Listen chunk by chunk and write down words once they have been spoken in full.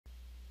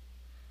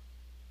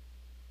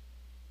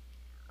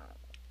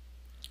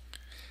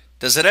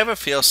Does it ever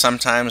feel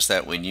sometimes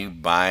that when you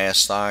buy a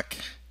stock,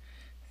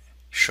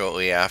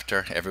 shortly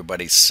after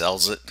everybody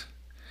sells it?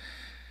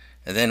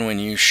 And then when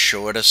you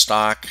short a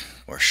stock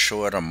or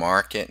short a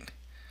market,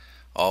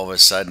 all of a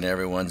sudden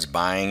everyone's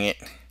buying it?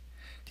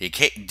 Do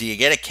you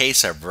get a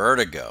case of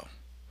vertigo?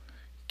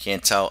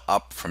 Can't tell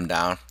up from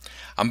down?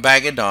 I'm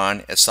Bagging Don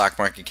at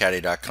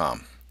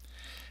StockMarketCaddy.com.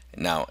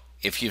 Now,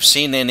 if you've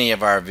seen any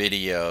of our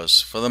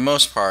videos, for the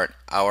most part,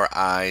 our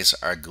eyes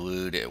are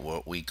glued at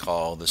what we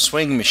call the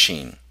swing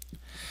machine.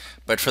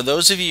 But for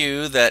those of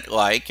you that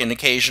like, and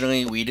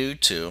occasionally we do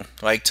too,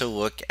 like to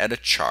look at a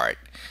chart,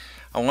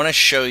 I want to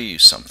show you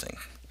something.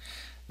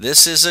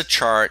 This is a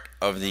chart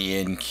of the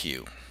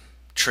NQ,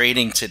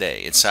 trading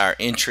today. It's our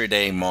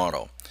intraday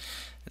model.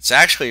 It's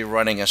actually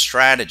running a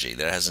strategy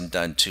that hasn't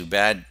done too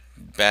bad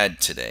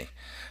today.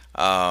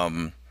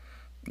 The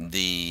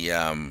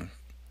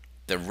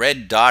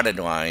red dotted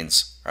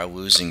lines are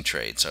losing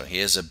trades. So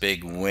here's a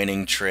big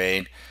winning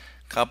trade,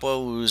 couple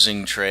of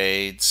losing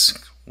trades,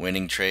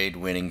 winning trade,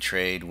 winning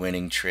trade,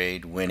 winning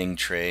trade, winning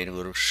trade, a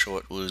little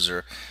short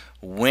loser,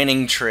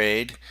 winning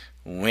trade,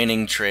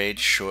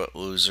 short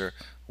loser,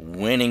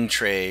 winning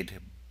trade,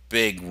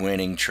 big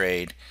winning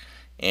trade,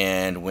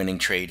 and winning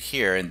trade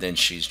here, and then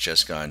she's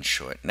just gone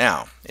short.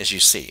 Now, as you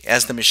see,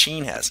 as the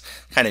machine has,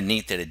 kind of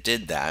neat that it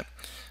did that.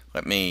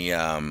 Let me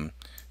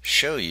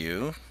show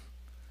you.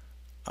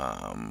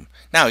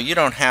 Now you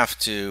don't have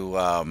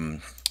to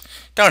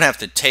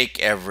take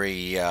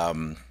every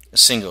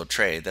single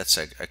trade. That's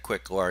a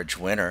quick large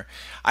winner.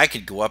 I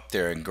could go up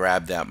there and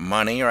grab that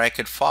money, or I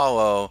could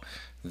follow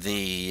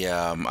the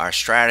our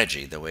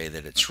strategy the way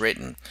that it's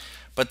written.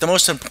 But the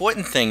most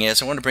important thing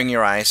is, I want to bring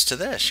your eyes to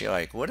this. You're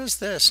like, what is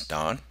this,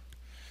 Don?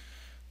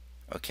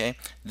 Okay,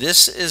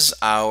 this is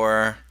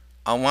our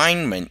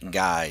alignment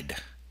guide.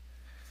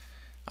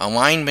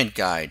 Alignment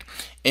guide.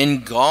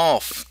 In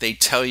golf, they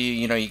tell you,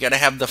 you got to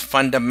have the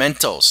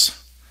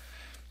fundamentals.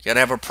 You got to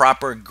have a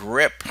proper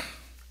grip.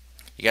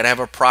 You got to have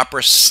a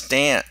proper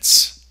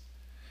stance.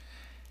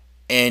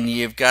 And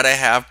you've got to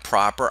have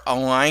proper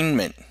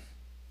alignment.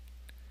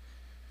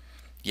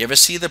 You ever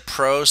see the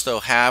pros they'll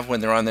have when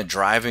they're on the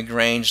driving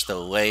range,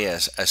 they'll lay a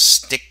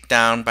stick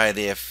down by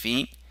their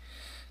feet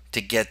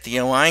to get the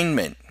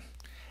alignment.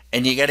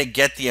 And you got to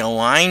get the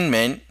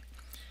alignment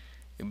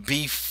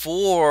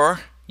before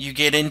you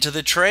get into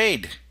the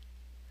trade.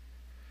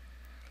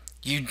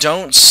 You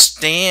don't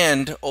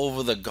stand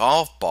over the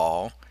golf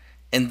ball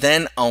and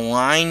then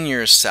align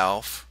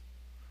yourself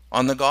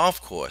on the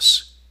golf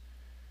course.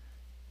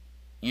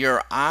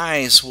 Your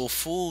eyes will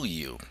fool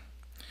you.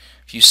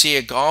 If you see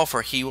a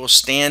golfer, he will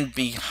stand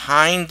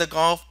behind the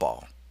golf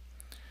ball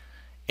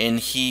and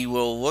he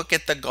will look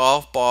at the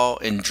golf ball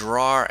and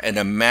draw an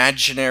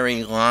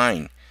imaginary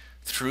line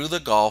through the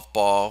golf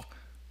ball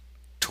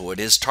toward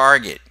his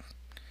target.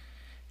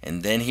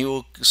 And then he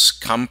will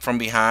come from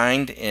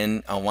behind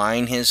and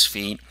align his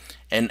feet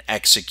and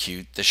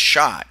execute the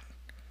shot,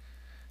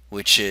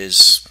 which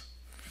is,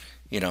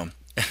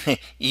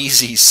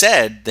 easy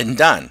said than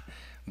done.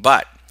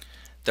 But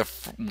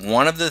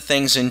one of the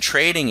things in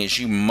trading is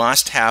you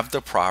must have the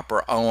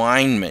proper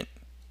alignment.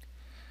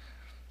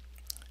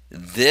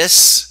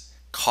 This,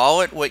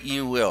 call it what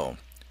you will,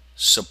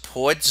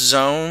 support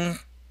zone,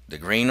 the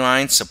green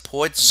line,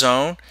 support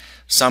zone.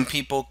 Some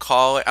people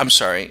call it,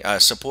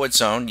 support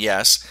zone,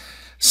 yes.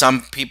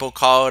 Some people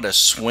call it a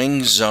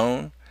swing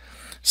zone.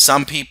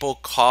 Some people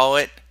call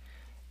it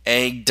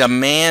a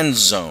demand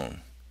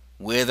zone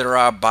where there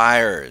are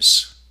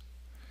buyers.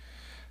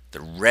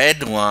 The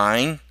red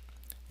line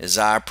is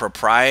our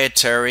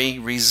proprietary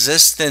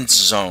resistance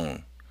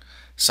zone.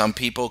 Some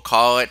people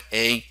call it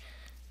a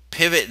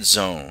pivot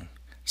zone.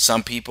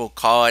 Some people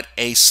call it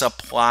a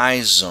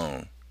supply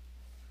zone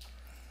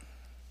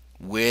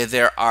where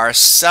there are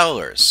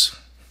sellers.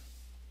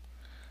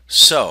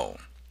 So,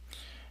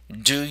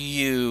 do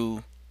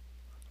you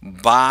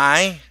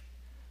buy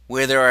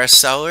where there are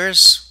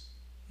sellers?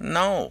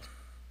 No.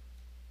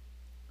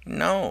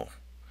 No.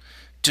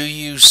 Do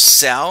you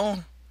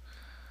sell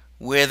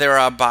where there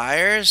are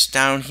buyers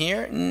down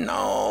here?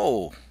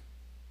 No.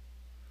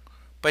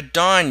 But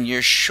Don,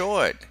 you're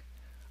short.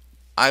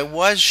 I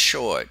was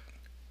short.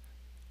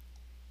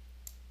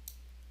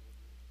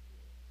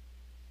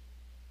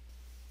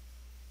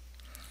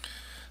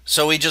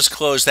 So we just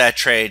closed that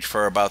trade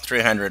for about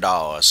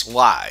 $300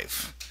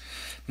 live.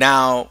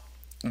 Now,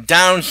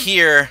 down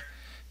here,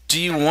 do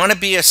you want to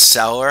be a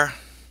seller?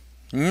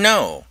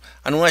 No,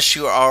 unless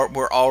you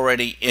were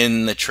already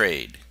in the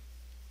trade.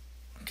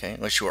 Okay,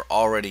 unless you were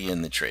already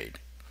in the trade.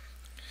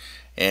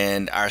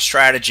 And our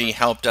strategy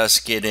helped us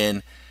get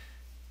in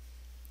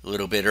a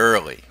little bit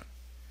early.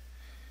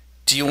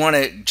 Do you want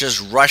to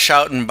just rush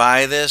out and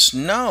buy this?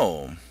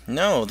 No,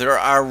 no, there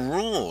are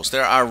rules.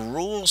 There are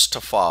rules to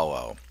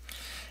follow.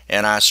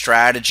 And our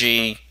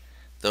strategy,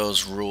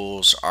 those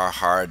rules are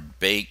hard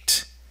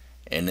baked,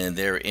 and then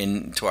they're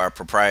into our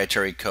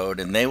proprietary code,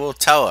 and they will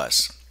tell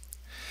us.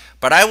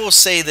 But I will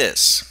say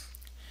this,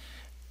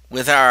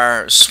 with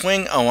our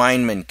swing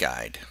alignment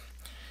guide,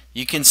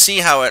 you can see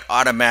how it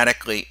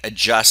automatically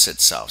adjusts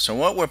itself. So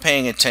what we're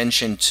paying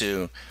attention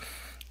to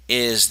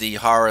is the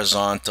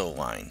horizontal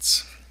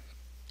lines.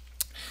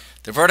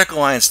 The vertical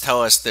lines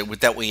tell us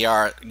that we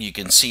are, you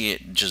can see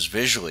it just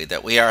visually,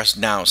 that we are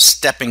now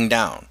stepping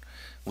down.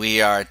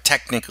 We are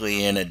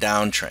technically in a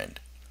downtrend.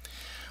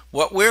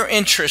 What we're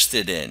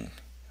interested in,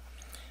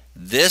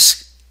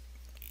 this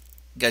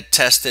got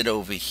tested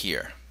over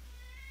here.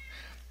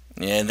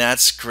 And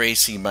that's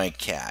Gracie, my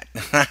cat.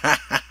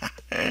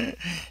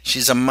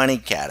 She's a money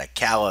cat, a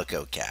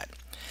calico cat.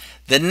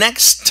 The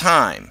next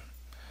time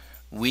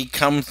we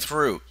come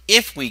through,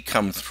 if we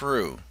come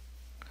through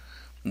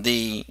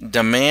the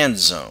demand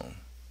zone,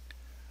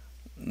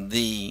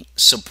 the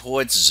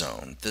support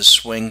zone, the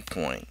swing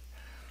point,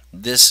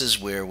 this is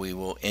where we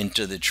will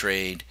enter the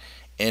trade,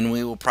 and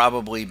we will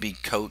probably be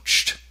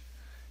coached.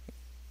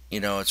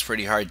 It's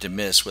pretty hard to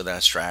miss with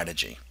our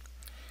strategy.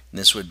 And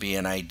this would be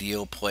an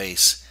ideal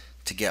place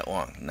to get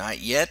long. Not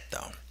yet,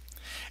 though.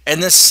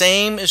 And the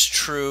same is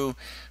true,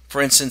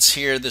 for instance,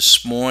 here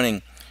this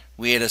morning,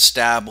 we had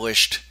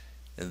established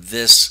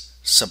this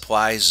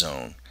supply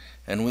zone,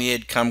 and we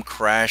had come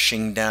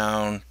crashing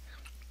down,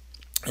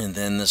 and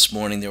then this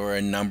morning there were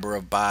a number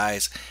of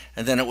buys,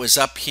 and then it was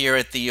up here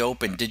at the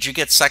open. Did you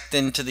get sucked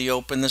into the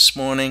open this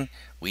morning?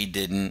 We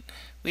didn't.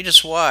 We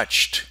just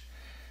watched,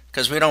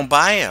 because we don't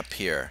buy up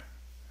here.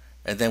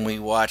 And then we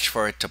watched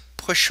for it to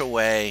push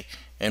away,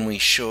 and we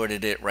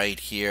shorted it right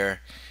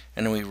here,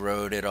 and we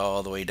rode it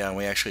all the way down.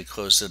 We actually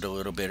closed it a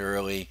little bit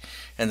early,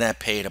 and that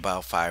paid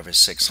about $500 or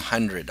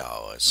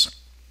 $600.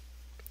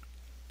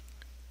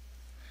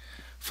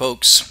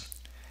 Folks,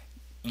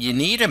 you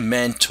need a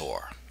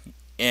mentor,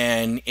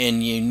 and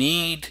you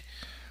need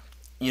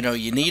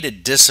a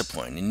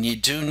discipline, and you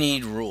do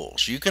need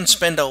rules. You can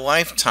spend a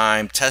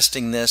lifetime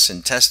testing this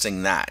and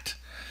testing that.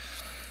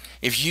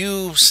 If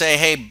you say,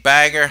 hey,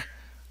 Bagger,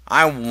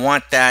 I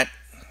want that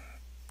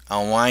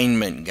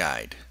alignment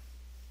guide.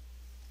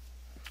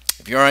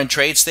 If you're on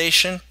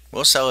TradeStation,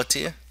 we'll sell it to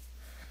you.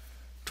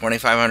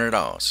 $2,500.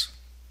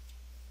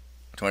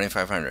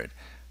 $2,500.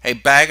 Hey,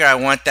 Bagger, I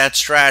want that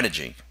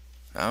strategy.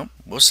 Oh,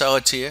 we'll sell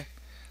it to you.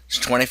 It's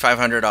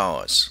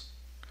 $2,500.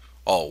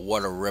 Oh,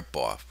 what a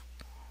ripoff.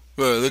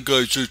 Well, that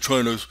guy's just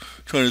trying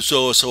to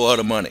sell us a lot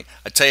of money.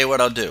 I tell you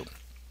what I'll do.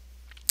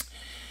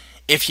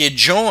 If you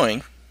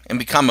join and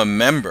become a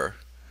member,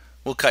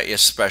 we'll cut you a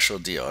special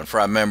deal. And for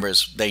our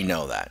members, they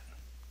know that.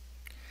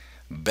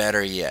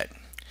 Better yet,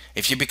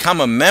 if you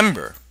become a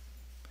member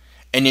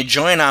and you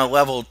join our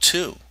level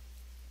 2,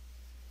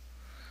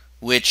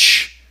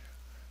 which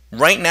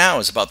right now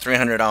is about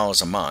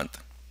 $300 a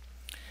month,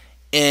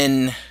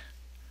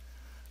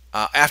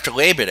 after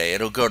Labor Day,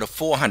 it'll go to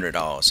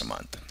 $400 a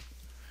month.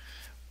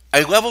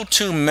 A level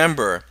 2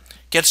 member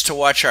gets to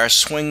watch our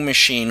swing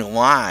machine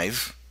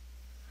live,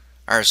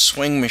 our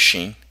swing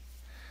machine,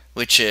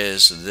 which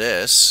is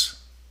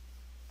this,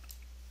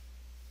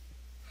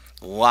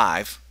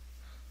 live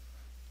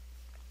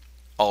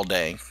all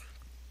day,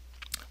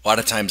 a lot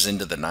of times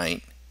into the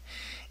night.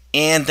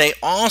 And they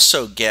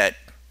also get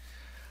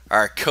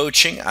our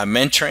coaching, our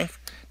mentoring,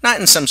 not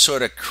in some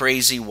sort of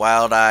crazy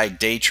wild-eyed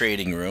day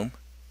trading room.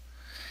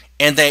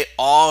 And they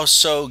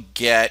also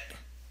get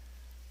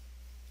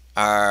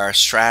our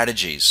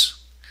strategies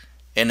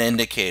and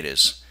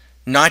indicators,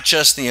 not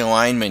just the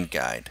alignment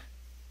guide,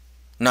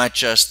 not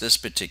just this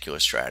particular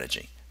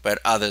strategy, but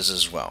others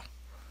as well.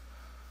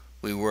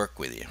 We work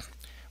with you.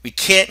 We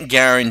can't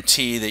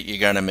guarantee that you're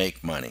going to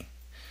make money.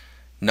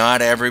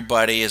 Not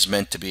everybody is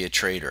meant to be a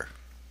trader.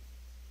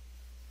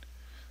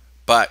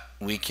 But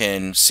we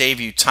can save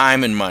you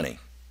time and money.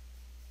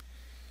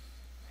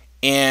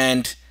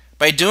 And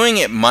by doing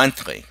it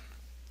monthly,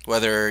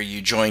 whether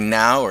you join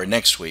now or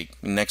next week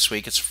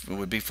it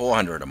would be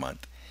 $400 a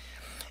month,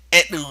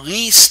 at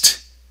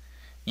least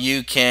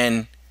you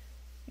can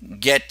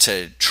get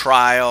to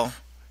trial,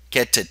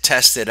 get to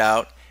test it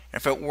out. And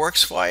if it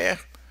works for you,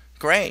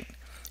 great.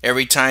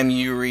 Every time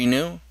you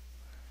renew,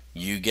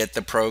 you get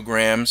the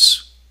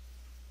programs,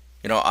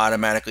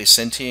 automatically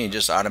sent to you, and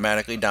just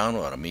automatically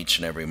download them each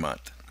and every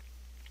month.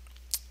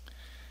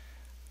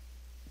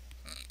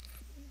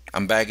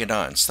 I'm Bagger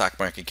Don,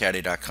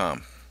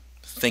 StockMarketCaddy.com.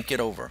 Think it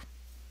over.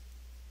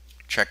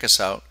 Check us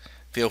out.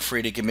 Feel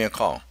free to give me a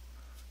call.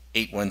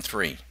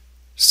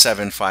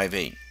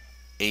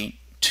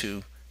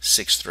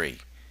 813-758-8263.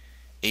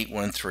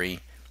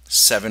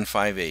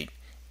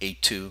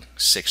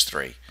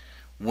 813-758-8263.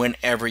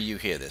 Whenever you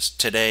hear this.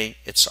 Today,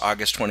 it's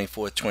August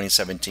 24th,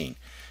 2017.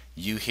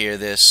 You hear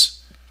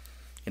this,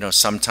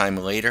 sometime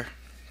later,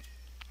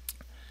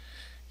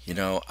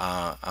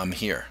 I'm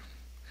here.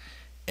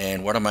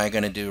 And what am I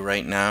going to do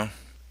right now?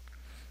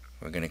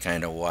 We're going to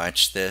kind of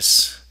watch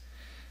this.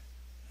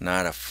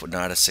 Not a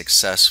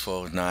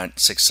successful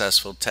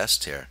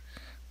test here.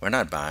 We're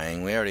not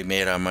buying. We already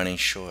made our money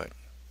short.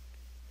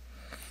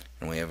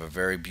 And we have a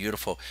very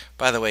beautiful,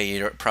 by the way,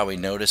 you're probably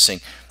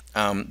noticing,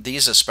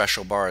 these are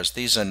special bars.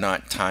 These are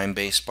not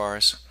time-based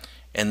bars.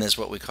 And there's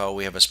what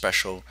we have a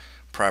special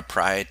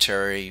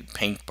proprietary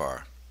paint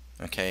bar.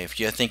 Okay, if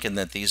you're thinking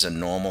that these are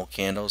normal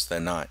candles, they're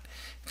not.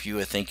 If you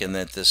are thinking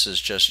that this is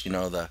just,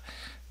 the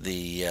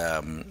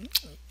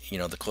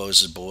the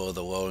closes below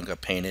the logo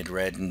got painted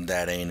red, and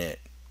that ain't it.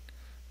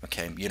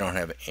 Okay, you don't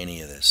have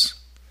any of this.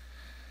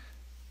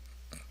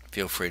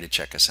 Feel free to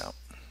check us out.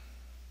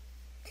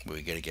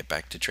 We got to get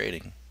back to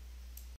trading.